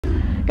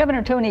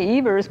Governor Tony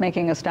Evers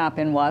making a stop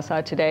in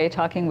Wausau today,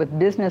 talking with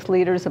business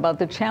leaders about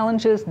the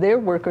challenges their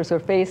workers are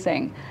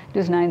facing.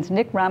 News 9's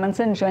Nick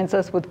Robinson joins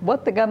us with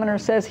what the governor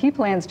says he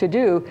plans to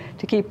do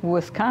to keep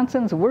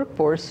Wisconsin's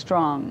workforce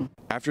strong.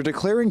 After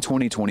declaring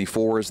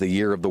 2024 as the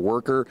year of the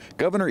worker,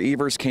 Governor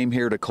Evers came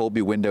here to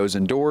Colby Windows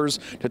and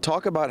Doors to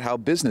talk about how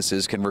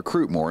businesses can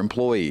recruit more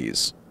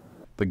employees.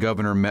 The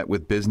governor met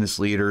with business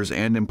leaders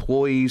and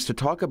employees to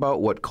talk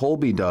about what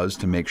Colby does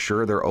to make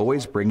sure they're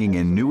always bringing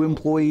in new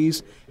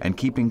employees and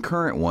keeping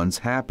current ones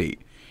happy.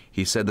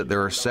 He said that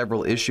there are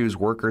several issues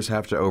workers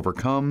have to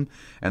overcome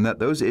and that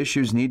those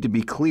issues need to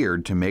be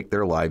cleared to make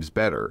their lives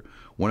better.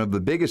 One of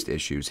the biggest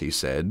issues, he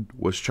said,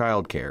 was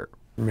childcare.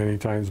 Many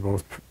times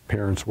both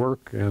parents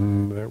work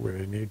and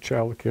they need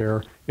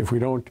childcare. If we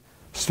don't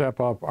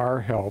step up our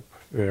help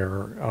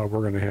there,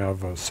 we're going to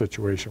have a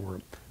situation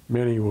where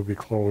many will be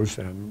closed,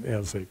 and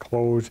as they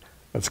close,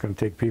 that's going to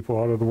take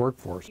people out of the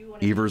workforce.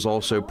 Evers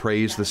also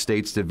praised the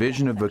state's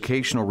Division of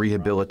Vocational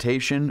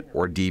Rehabilitation,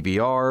 or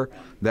DVR,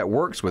 that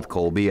works with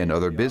Colby and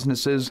other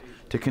businesses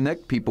to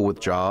connect people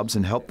with jobs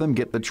and help them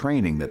get the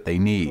training that they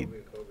need.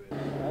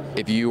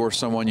 If you or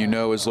someone you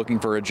know is looking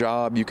for a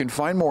job, you can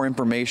find more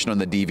information on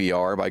the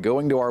DVR by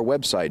going to our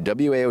website,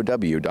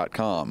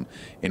 WAOW.com.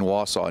 In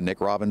Wausau,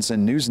 Nick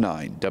Robinson, News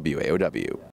 9, WAOW.